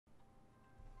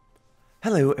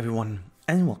Hello everyone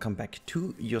and welcome back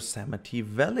to Yosemite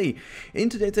Valley. In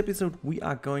today's episode we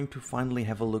are going to finally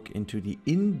have a look into the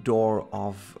indoor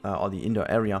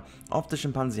area of the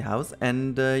chimpanzee house,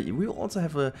 and we will also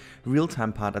have a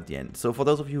real-time part at the end. So for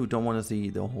those of you who don't want to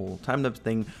see the whole time-lapse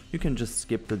thing, you can just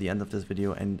skip to the end of this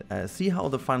video and see how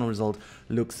the final result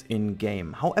looks in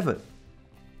game. However,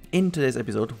 in today's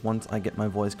episode, once I get my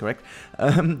voice correct,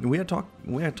 we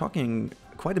are talking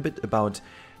quite a bit about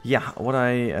what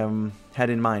I had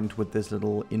in mind with this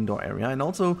little indoor area. And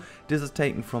also this is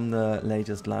taken from the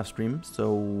latest live stream,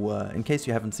 so in case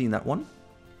you haven't seen that one,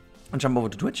 jump over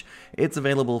to Twitch. It's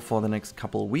available for the next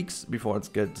couple of weeks before it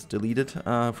gets deleted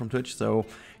from Twitch. So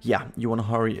yeah, you want to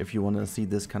hurry if you want to see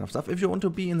this kind of stuff. If you want to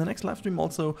be in the next live stream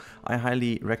also, I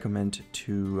highly recommend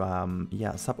to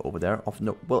sub over there.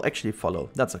 Actually follow.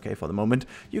 That's okay for the moment.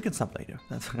 You can sub later.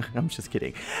 I'm just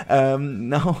kidding.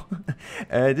 Now,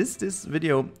 this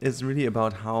video is really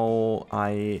about how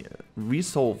I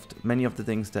resolved many of the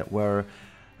things that were,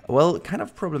 well, kind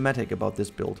of problematic about this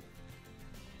build.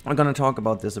 I'm going to talk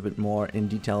about this a bit more in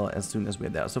detail as soon as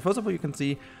we're there. So first of all, you can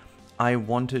see I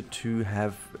wanted to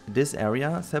have this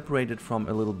area separated from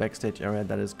a little backstage area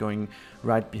that is going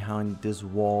right behind this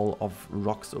wall of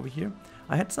rocks over here.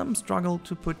 I had some struggle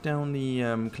to put down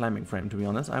the climbing frame, to be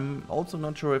honest. I'm also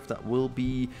not sure if that will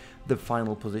be the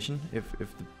final position, if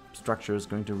the structure is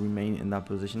going to remain in that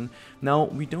position. Now,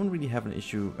 we don't really have an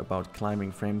issue about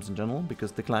climbing frames in general,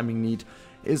 because the climbing need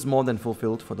is more than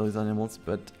fulfilled for those animals,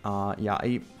 but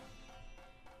I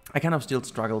kind of still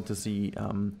struggle to see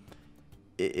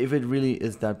if it really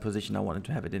is that position I wanted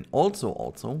to have it in. Also,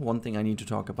 one thing I need to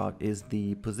talk about is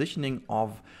the positioning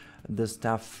of the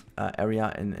staff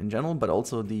area in general, but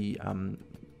also the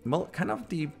kind of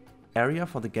the area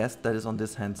for the guest that is on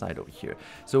this hand side over here.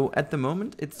 So at the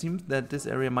moment it seems that this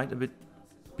area might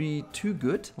be too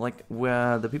good, like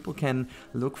where the people can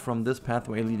look from this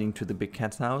pathway leading to the big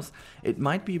cat's house. It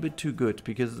might be a bit too good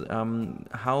because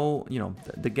how, you know,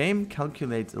 the game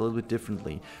calculates a little bit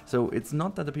differently. So it's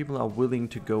not that the people are willing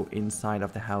to go inside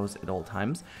of the house at all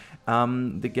times.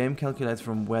 The game calculates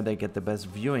from where they get the best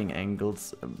viewing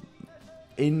angles.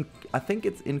 I think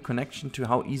it's in connection to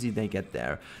how easy they get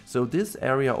there. So this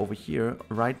area over here,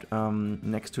 right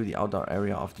next to the outdoor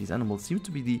area of these animals, seems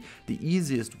to be the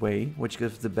easiest way, which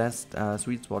gives the best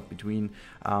sweet spot between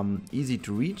easy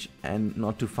to reach and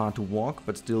not too far to walk,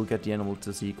 but still get the animal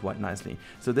to see quite nicely.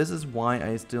 So this is why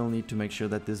I still need to make sure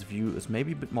that this view is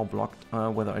maybe a bit more blocked,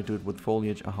 whether I do it with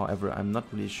foliage or however, I'm not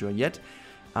really sure yet.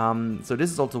 So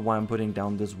this is also why I'm putting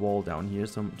down this wall down here,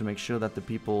 so to make sure that the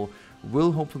people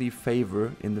will hopefully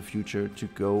favor in the future to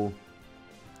go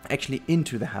actually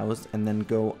into the house and then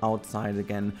go outside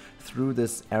again through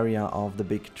this area of the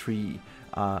big tree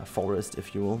forest,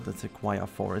 if you will, the sequoia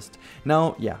forest.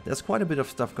 Now, yeah, there's quite a bit of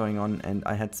stuff going on, and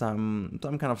I had some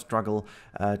kind of struggle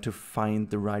to find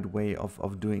the right way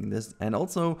of doing this. And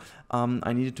also,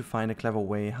 I needed to find a clever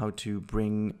way how to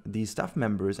bring the staff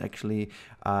members actually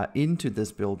into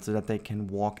this build so that they can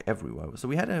walk everywhere. So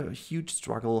we had a huge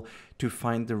struggle to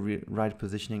find the right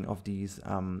positioning of these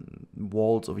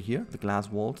walls over here, the glass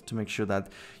walls, to make sure that,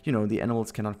 you know, the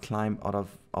animals cannot climb out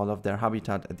of their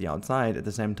habitat at the outside. At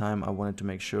the same time, I wanted to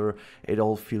make sure it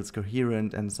all feels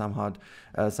coherent and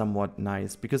somewhat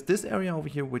nice, because this area over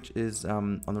here, which is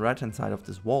on the right hand side of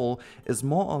this wall, is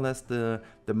more or less the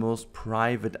most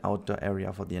private outdoor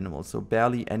area for the animals. So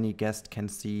barely any guest can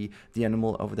see the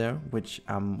animal over there, which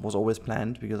was always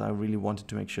planned because I really wanted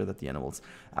to make sure that the animals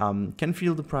can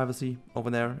feel the privacy over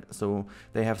there, so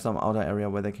they have some outer area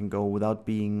where they can go without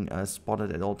being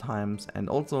spotted at all times, and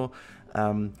also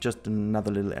just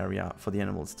another little area for the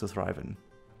animals to thrive in.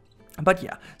 But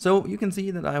yeah, so you can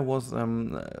see that I was,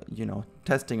 you know,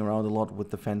 testing around a lot with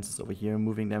the fences over here,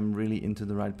 moving them really into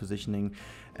the right positioning,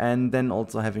 and then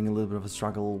also having a little bit of a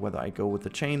struggle whether I go with the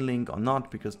chain link or not,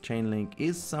 because chain link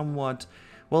is somewhat,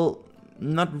 well,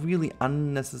 not really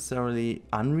unnecessarily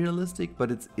unrealistic, but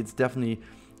it's definitely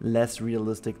less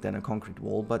realistic than a concrete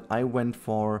wall. But I went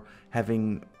for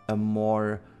having a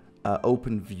more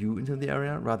open view into the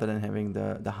area rather than having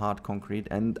the hard concrete,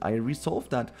 and I resolved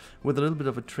that with a little bit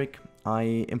of a trick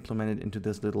I implemented into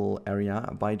this little area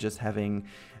by just having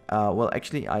well,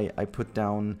 actually I put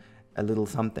down a little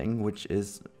something which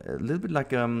is a little bit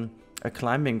like a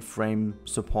climbing frame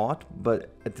support,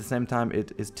 but at the same time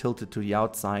it is tilted to the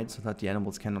outside so that the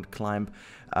animals cannot climb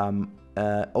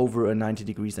over a 90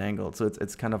 degrees angle. So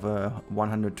it's kind of a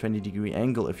 120 degree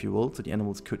angle, if you will, so the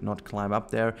animals could not climb up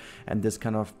there, and this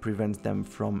kind of prevents them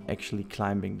from actually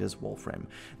climbing this wall frame.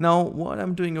 Now, what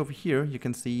I'm doing over here, you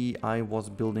can see I was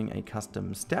building a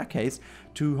custom staircase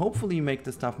to hopefully make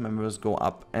the staff members go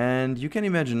up, and you can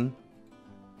imagine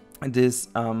this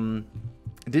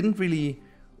didn't really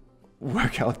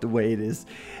work out the way it is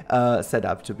set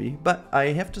up to be. But I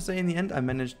have to say, in the end, I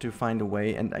managed to find a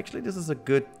way, and actually this is a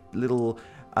good little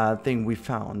thing we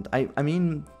found. I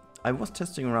mean, I was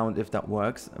testing around if that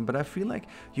works, but I feel like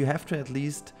you have to at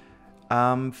least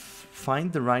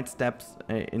find the right steps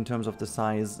in terms of the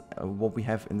size what we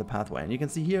have in the pathway. And you can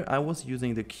see here I was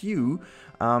using the queue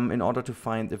in order to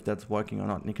find if that's working or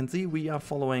not. And you can see we are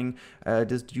following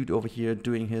this dude over here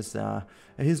doing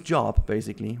his job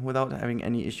basically without having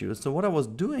any issues. So what I was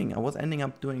doing, I was ending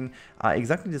up doing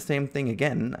exactly the same thing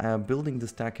again, building the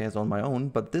staircase on my own,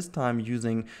 but this time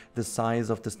using the size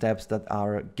of the steps that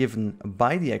are given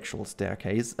by the actual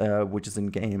staircase, which is in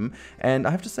game. And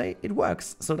I have to say it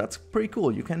works. So that's pretty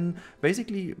cool. You can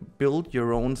basically build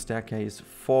your own staircase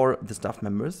for the staff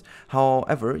members.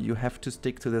 However, you have to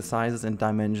stick to the sizes and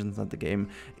dimensions that the game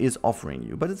is offering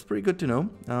you. But it's pretty good to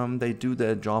know. They do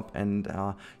their job, and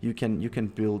you can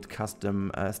build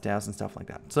custom stairs and stuff like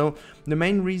that. So the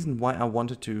main reason why I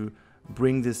wanted to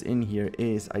bring this in here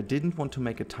is I didn't want to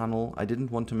make a tunnel. I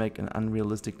didn't want to make an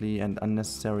unrealistically and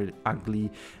unnecessarily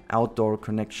ugly outdoor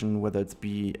connection, whether it's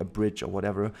be a bridge or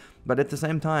whatever. But at the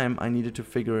same time, I needed to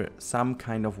figure some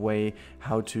kind of way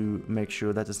how to make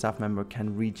sure that the staff member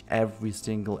can reach every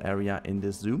single area in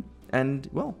this zoo. And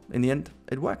well, in the end,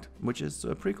 it worked, which is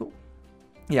pretty cool.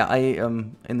 Yeah, I,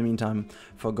 in the meantime,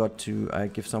 forgot to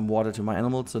give some water to my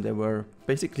animals, so they were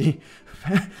basically,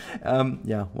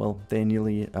 yeah, well, they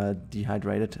nearly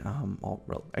dehydrated, or,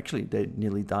 well, actually, they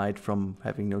nearly died from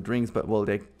having no drinks, but, well,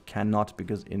 they cannot,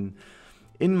 because in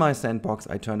my sandbox,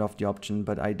 I turned off the option,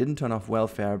 but I didn't turn off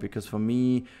welfare, because for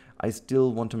me, I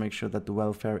still want to make sure that the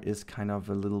welfare is kind of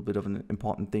a little bit of an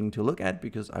important thing to look at,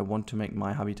 because I want to make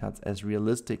my habitats as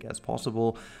realistic as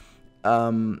possible.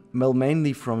 Well,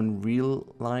 mainly from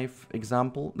real life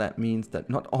example. That means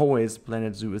that not always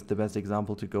Planet Zoo is the best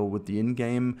example to go with the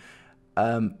in-game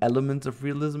elements of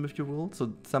realism, if you will.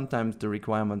 So sometimes the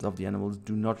requirements of the animals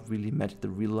do not really match the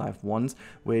real life ones,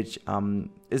 which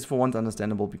is for once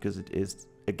understandable, because it is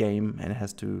a game and it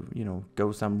has to, you know,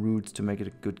 go some routes to make it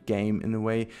a good game in a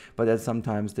way. But then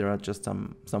sometimes there are just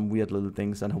some weird little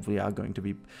things that hopefully are going to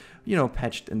be, you know,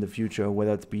 patched in the future,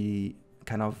 whether it be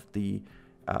kind of the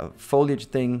foliage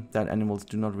thing, that animals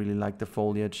do not really like the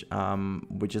foliage,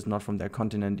 which is not from their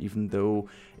continent, even though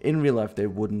in real life they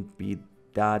wouldn't be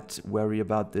that worried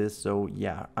about this. So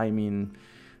yeah, I mean,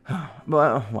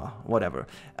 well, whatever.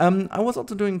 I was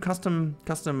also doing custom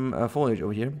foliage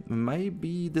over here.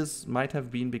 Maybe this might have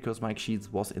been because Mike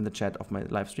Sheets was in the chat of my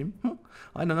live stream.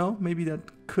 I don't know, maybe that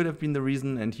could have been the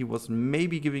reason, and he was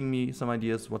maybe giving me some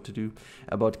ideas what to do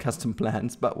about custom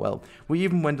plants. But well, we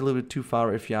even went a little bit too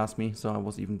far, if you ask me. So I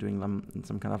was even doing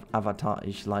some kind of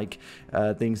avatar-ish like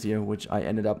things here, which I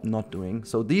ended up not doing.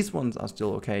 So these ones are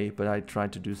still okay, but I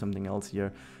tried to do something else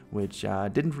here, which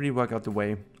didn't really work out the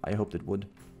way I hoped it would.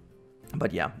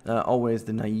 But yeah, always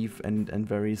the naive and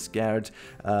very scared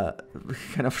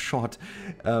kind of short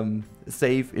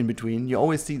save in between. You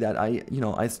always see that.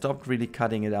 I stopped really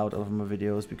cutting it out of my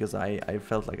videos, because I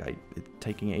felt like it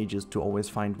taking ages to always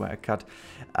find where I cut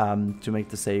to make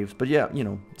the saves. But yeah, you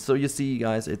know, so you see,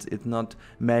 guys, it's not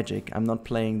magic. I'm not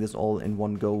playing this all in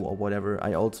one go or whatever.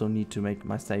 I also need to make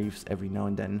my saves every now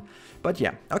and then. But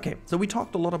yeah, okay, so we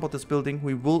talked a lot about this building.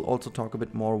 We will also talk a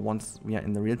bit more once we are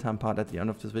in the real-time part at the end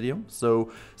of this video.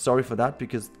 So sorry for that,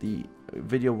 because the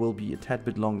video will be a tad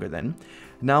bit longer then.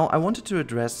 Now, I wanted to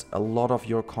address a lot of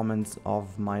your comments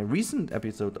of my recent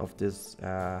episode of this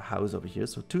house over here.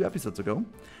 So 2 episodes ago,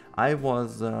 I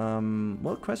was,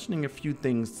 well, questioning a few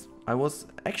things. I was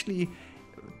actually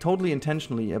totally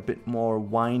intentionally a bit more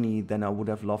whiny than I would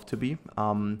have loved to be.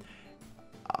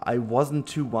 I wasn't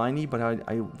too whiny, but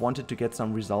I wanted to get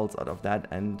some results out of that,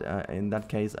 and in that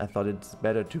case I thought it's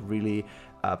better to really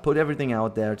put everything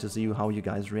out there to see how you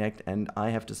guys react. And I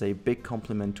have to say, big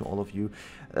compliment to all of you.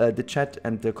 The chat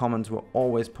and the comments were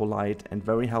always polite and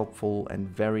very helpful and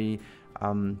very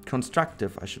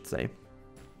constructive, I should say.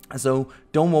 So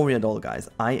don't worry at all, guys.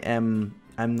 I'm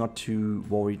not too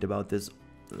worried about this,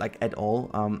 like, at all.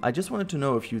 I just wanted to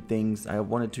know a few things. I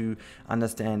wanted to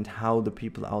understand how the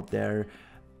people out there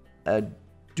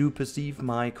do perceive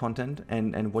my content,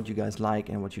 and what you guys like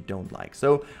and what you don't like.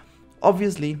 So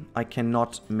obviously I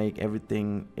cannot make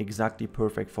everything exactly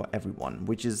perfect for everyone,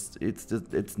 which is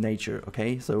it's nature,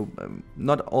 okay? So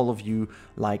not all of you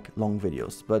like long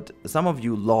videos, but some of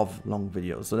you love long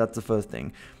videos, so that's the first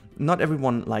thing. Not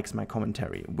everyone likes my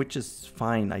commentary, which is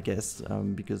fine, I guess,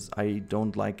 because I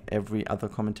don't like every other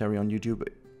commentary on YouTube.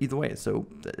 either way, so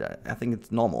I think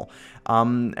it's normal.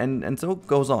 And so it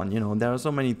goes on, you know. There are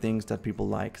so many things that people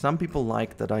like. Some people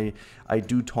like that I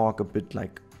do talk a bit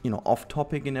like, you know, off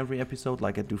topic in every episode,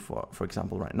 like I do for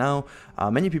example right now.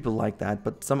 Many people like that,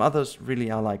 but some others really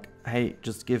are like, hey,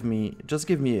 just give me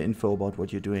info about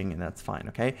what you're doing, and that's fine.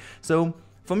 Okay, so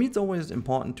for me, it's always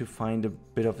important to find a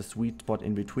bit of a sweet spot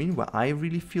in between where I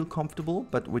really feel comfortable,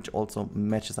 but which also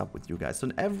matches up with you guys. So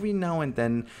every now and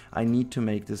then I need to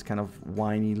make this kind of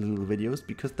whiny little videos,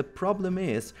 because the problem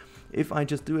is, if I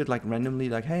just do it like randomly,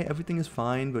 like, hey, everything is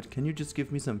fine, but can you just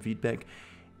give me some feedback?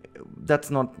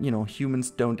 That's not, you know, humans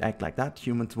don't act like that.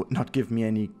 Humans would not give me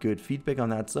any good feedback on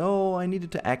that. So I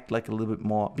needed to act like a little bit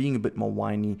more, being a bit more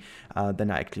whiny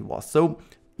than I actually was. So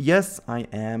yes, I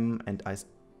am, and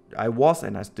I was,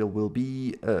 and I still will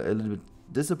be a little bit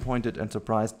disappointed and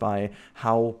surprised by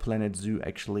how Planet Zoo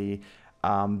actually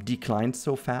declined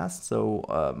so fast. So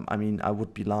I mean, I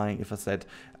would be lying if I said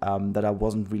that I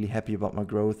wasn't really happy about my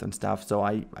growth and stuff. So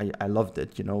I loved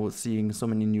it, you know. Seeing so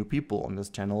many new people on this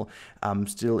channel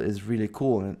still is really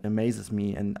cool and amazes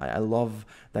me, and I love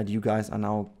that you guys are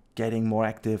now getting more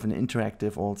active and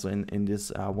interactive also in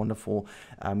this wonderful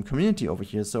community over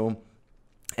here. So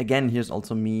again, here's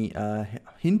also me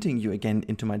hinting you again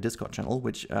into my Discord channel,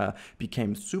 which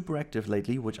became super active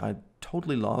lately, which I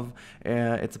totally love.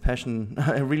 It's a passion,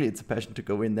 really it's a passion to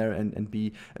go in there and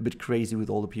be a bit crazy with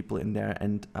all the people in there,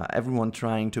 and everyone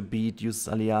trying to beat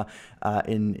Yusalia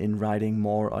in writing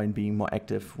more or in being more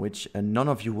active, which none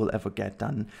of you will ever get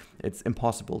done. It's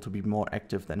impossible to be more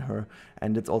active than her,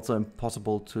 and it's also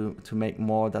impossible to make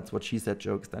more "that's what she said"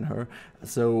 jokes than her.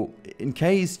 So in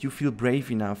case you feel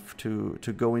brave enough to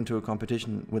go into a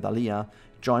competition with Aliyah,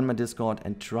 join my Discord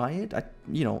and try it,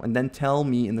 you know, and then tell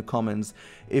me in the comments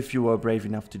if you are brave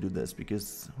enough to do this,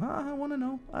 because I want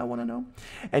to know.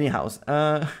 Anyhow,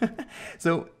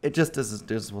 so it just,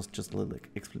 this was just a little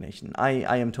explanation.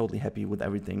 I am totally happy with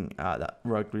everything that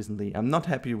worked recently. I'm not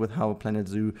happy with how Planet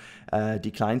Zoo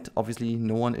declined. Obviously,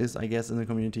 no one is, I guess, in the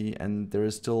community, and there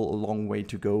is still a long way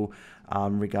to go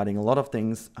regarding a lot of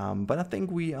things. But I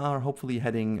think we are hopefully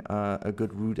heading a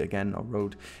good route again, or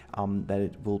road that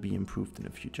it will be improved in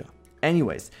the future.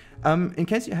 Anyways, in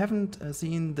case you haven't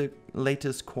seen the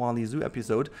latest Koali Zoo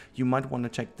episode, you might want to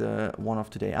check the one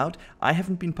of today out. I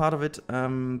haven't been part of it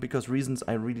because reasons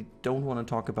I really don't want to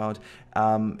talk about.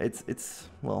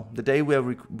 Well, the day where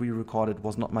we recorded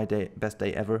was not my best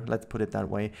day ever, let's put it that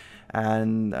way.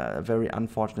 And very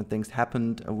unfortunate things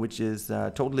happened, which is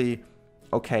totally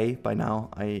okay by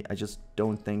now. I just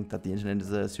don't think that the internet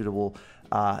is a suitable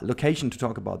location to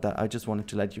talk about that. I just wanted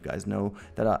to let you guys know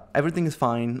that everything is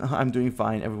fine. I'm doing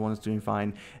fine. Everyone is doing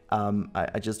fine.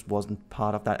 I just wasn't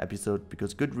part of that episode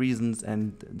because good reasons,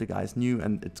 and the guys knew,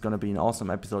 and it's gonna be an awesome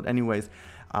episode anyways.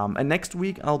 And next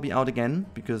week I'll be out again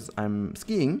because I'm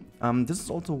skiing. This is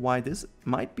also why this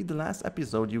might be the last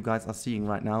episode you guys are seeing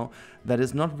right now that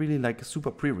is not really like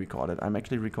super pre-recorded. I'm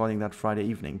actually recording that Friday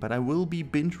evening, but I will be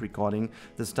binge recording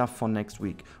the stuff for next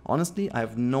week. Honestly, I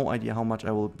have no idea how much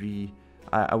I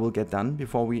will get done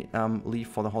before we leave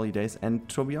for the holidays, and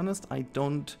to be honest,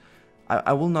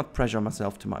 I will not pressure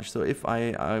myself too much. So if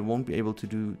I won't be able to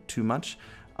do too much,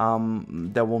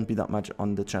 there won't be that much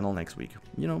on the channel next week.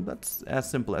 You know, that's as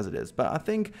simple as it is. But I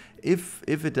think if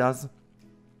it does,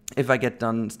 if I get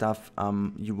done stuff,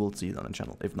 you will see it on the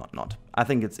channel. If not, not. I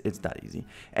think it's that easy.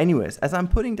 Anyways, as I'm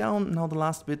putting down now the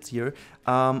last bits here,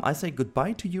 I say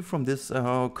goodbye to you from this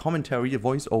commentary,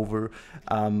 voiceover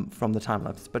from the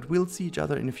time-lapse. But we'll see each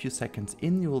other in a few seconds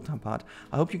in the real-time part.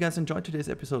 I hope you guys enjoyed today's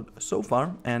episode so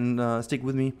far, and stick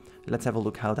with me. Let's have a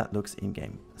look how that looks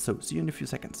in-game. So, see you in a few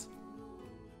seconds.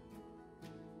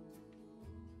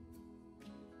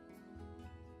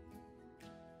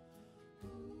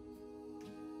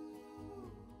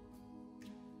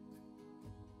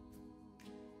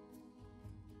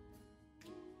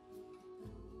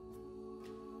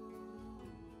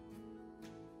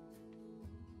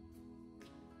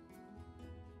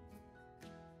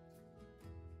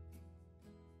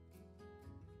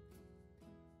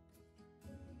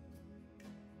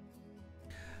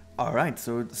 Alright,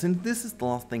 so since this is the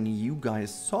last thing you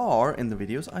guys saw in the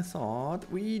videos, I thought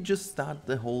we just start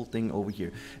the whole thing over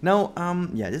here. Now,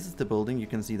 yeah, this is the building, you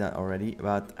can see that already,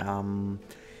 but,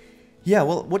 yeah,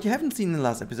 well, what you haven't seen in the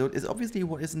last episode is obviously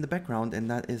what is in the background, and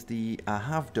that is the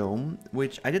half dome,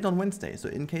 which I did on Wednesday. So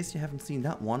in case you haven't seen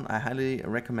that one, I highly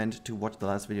recommend to watch the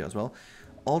last video as well.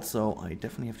 Also, I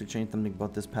definitely have to change something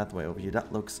about this pathway over here.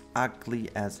 That looks ugly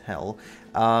as hell.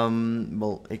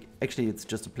 Well, actually, it's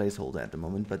just a placeholder at the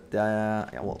moment, but yeah,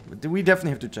 well, we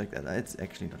definitely have to check that. It's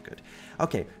actually not good.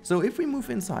 Okay, so if we move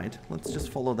inside, let's just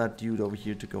follow that dude over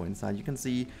here to go inside. You can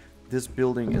see this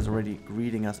building is already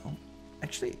greeting us. Oh,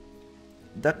 actually,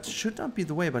 that should not be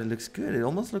the way, but it looks good. It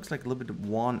almost looks like a little bit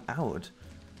worn out.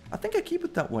 I think I keep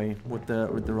it that way with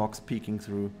the rocks peeking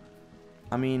through.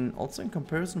 I mean, also in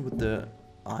comparison with the...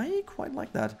 I quite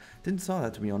like that. Didn't saw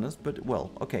that, to be honest, but well,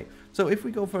 okay. So if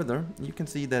we go further, you can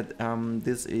see that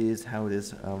this is how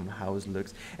this house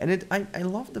looks. And I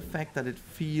love the fact that it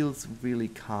feels really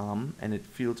calm and it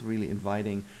feels really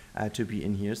inviting to be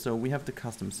in here. So we have the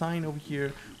custom sign over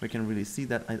here. We can really see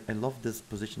that. I love this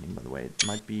positioning, by the way. It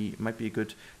might be a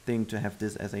good thing to have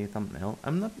this as a thumbnail.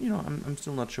 I'm not, you know, I'm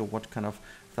still not sure what kind of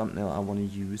thumbnail I want to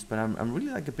use, but I'm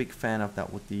really like a big fan of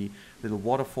that with the little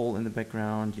waterfall in the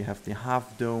background. You have the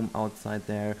half dome outside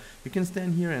there. You can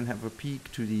stand here and have a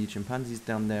peek to the chimpanzees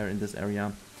down there in this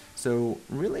area. So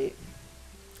really,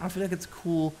 I feel like it's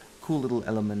cool little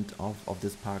element of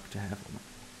this park to have.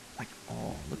 Like,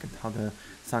 oh, look at how the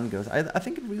sun goes. I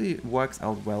think it really works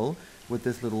out well with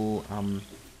this little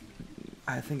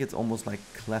I think it's almost like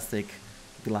classic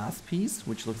glass piece,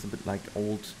 which looks a bit like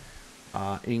old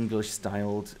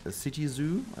English-styled city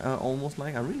zoo, almost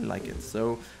like. I really like it.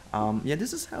 So, yeah,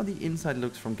 this is how the inside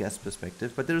looks from guest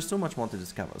perspective, but there is so much more to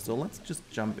discover. So let's just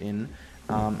jump in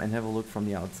and have a look from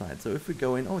the outside. So if we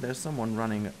go in, oh, there's someone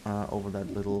running over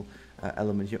that little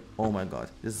element here. Oh my god,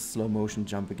 this is slow motion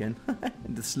jump again.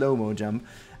 The slow-mo jump.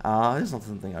 This is not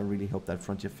something I really hope that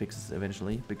Frontier fixes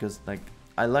eventually, because like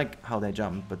I like how they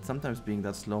jump, but sometimes being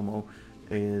that slow-mo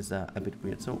is a bit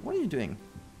weird. So what are you doing?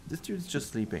 This dude's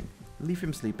just sleeping. Leave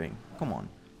him sleeping. Come on.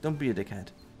 Don't be a dickhead.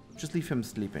 Just leave him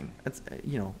sleeping. It's,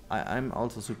 you know, I'm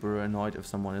also super annoyed if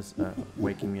someone is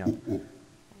waking me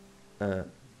up.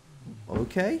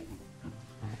 Okay.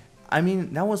 I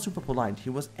mean, that was super polite. He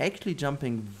was actually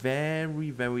jumping very,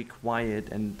 very quiet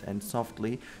and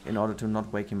softly in order to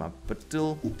not wake him up. But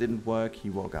still, didn't work. He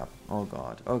woke up. Oh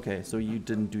god. Okay, so you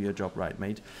didn't do your job right,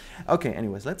 mate. Okay,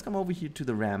 anyways, let's come over here to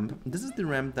the ramp. This is the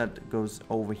ramp that goes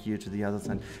over here to the other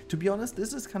side. To be honest,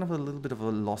 this is kind of a little bit of a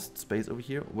lost space over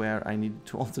here where I need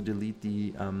to also delete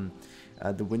the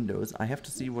windows. I have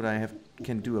to see what I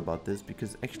can do about this,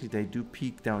 because actually they do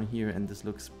peek down here and this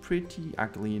looks pretty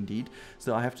ugly indeed.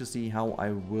 So I have to see how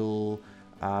I will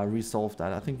resolve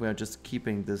that. I think we're just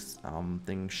keeping this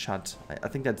thing shut. I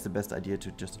think that's the best idea,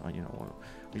 to just, you know,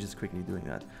 we're just quickly doing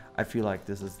that. I feel like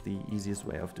this is the easiest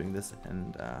way of doing this,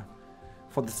 and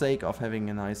for the sake of having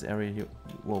a nice area here.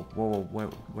 Whoa, whoa, whoa,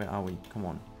 where are we? Come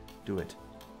on, do it.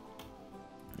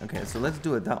 Okay, so let's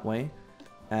do it that way.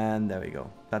 And there we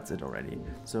go. That's it already.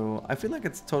 So I feel like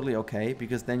it's totally okay,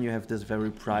 because then you have this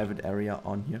very private area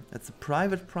on here. That's a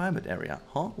private area,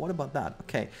 huh? What about that?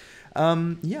 Okay.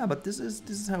 Yeah, but this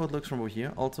is how it looks from over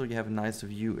here. Also, you have a nice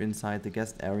view inside the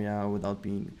guest area without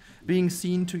being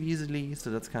seen too easily. So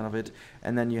that's kind of it.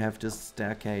 And then you have this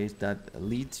staircase that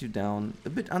leads you down, a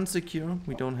bit unsecure.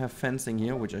 We don't have fencing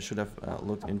here, which I should have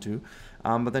looked into.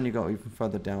 But then you go even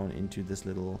further down into this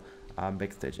little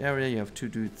backstage area. You have two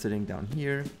dudes sitting down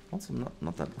here. Also,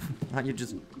 not that. You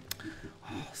just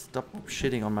stop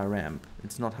shitting on my ramp.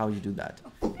 It's not how you do that.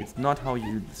 It's not how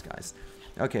you do this, guys.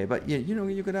 Okay, but yeah, you know,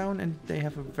 you go down and they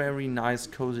have a very nice,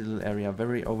 cozy little area,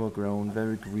 very overgrown,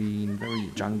 very green, very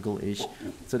jungle-ish.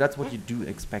 So that's what you do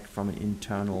expect from an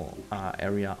internal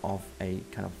area of a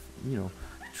kind of, you know,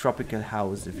 tropical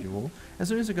house, if you will. As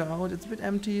soon as you go out, it's a bit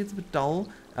empty, it's a bit dull.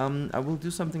 I will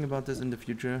do something about this in the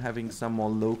future, having some more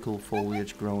local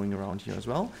foliage growing around here as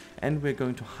well. And we're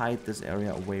going to hide this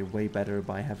area away way better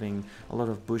by having a lot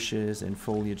of bushes and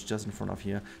foliage just in front of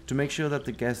here, to make sure that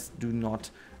the guests do not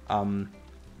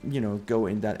you know, go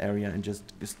in that area and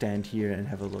just stand here and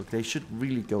have a look. They should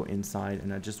really go inside,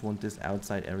 and I just want this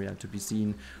outside area to be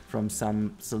seen from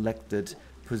some selected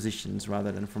positions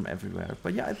rather than from everywhere.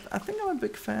 But yeah, I think I'm a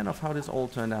big fan of how this all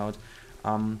turned out.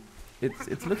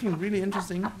 It's looking really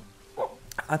interesting.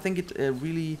 I think it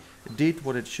really did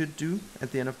what it should do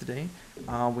at the end of the day.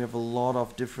 We have a lot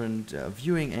of different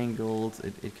viewing angles.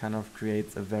 It kind of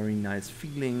creates a very nice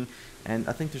feeling, and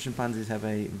I think the chimpanzees have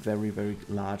a very, very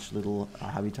large little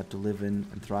habitat to live in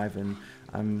and thrive in.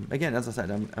 Again, as I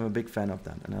said, I'm a big fan of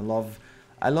that, and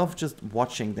I love just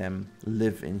watching them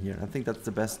live in here. I think that's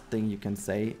the best thing you can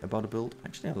say about a build.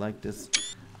 Actually, I like this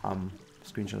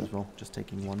screenshot as well, just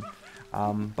taking one.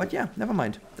 But yeah, never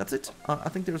mind. That's it. I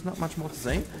think there's not much more to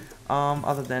say,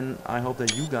 other than I hope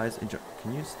that you guys enjoy.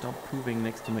 Can you stop pooping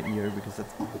next to my ear, because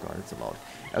that's, oh god, it's so loud.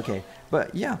 Okay,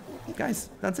 but yeah, guys,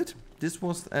 that's it. this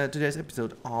was today's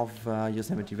episode of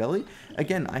Yosemite Valley.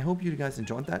 Again, I hope you guys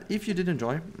enjoyed that. If you did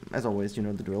enjoy, as always, you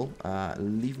know the drill.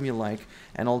 Leave me a like,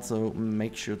 and also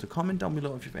make sure to comment down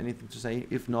below if you have anything to say.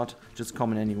 If not, just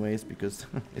comment anyways, because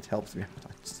it helps me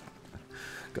out.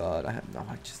 God,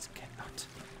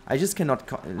 I just cannot,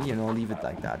 you know, leave it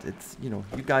like that. It's, you know,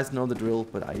 you guys know the drill,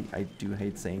 but I do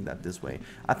hate saying that this way.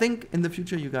 I think in the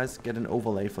future you guys get an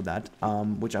overlay for that,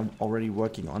 which I'm already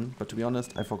working on. But to be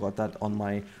honest, I forgot that on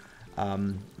my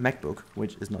MacBook,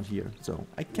 which is not here. So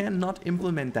I cannot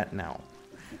implement that now.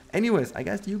 Anyways, I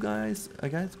guess I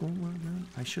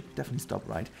should definitely stop,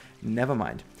 right? Never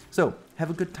mind. So have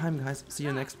a good time, guys. See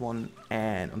you next one.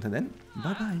 And until then,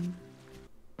 bye-bye.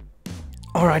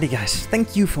 Alrighty guys,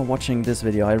 thank you for watching this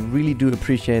video, I really do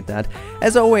appreciate that.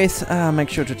 As always, make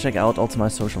sure to check out also my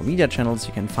social media channels.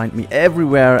 You can find me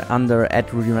everywhere under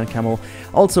 @RudyRandCamel.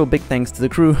 Also big thanks to the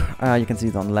crew, you can see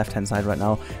it on the left hand side right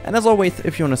now. And as always,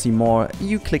 if you want to see more,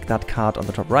 you click that card on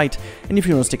the top right. And if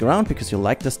you want to stick around because you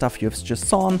like the stuff you've just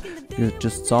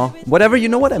saw, whatever, you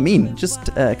know what I mean,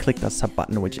 just click that sub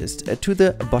button, which is to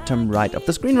the bottom right of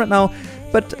the screen right now.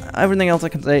 But everything else I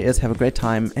can say is have a great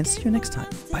time and see you next time.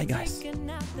 Bye guys.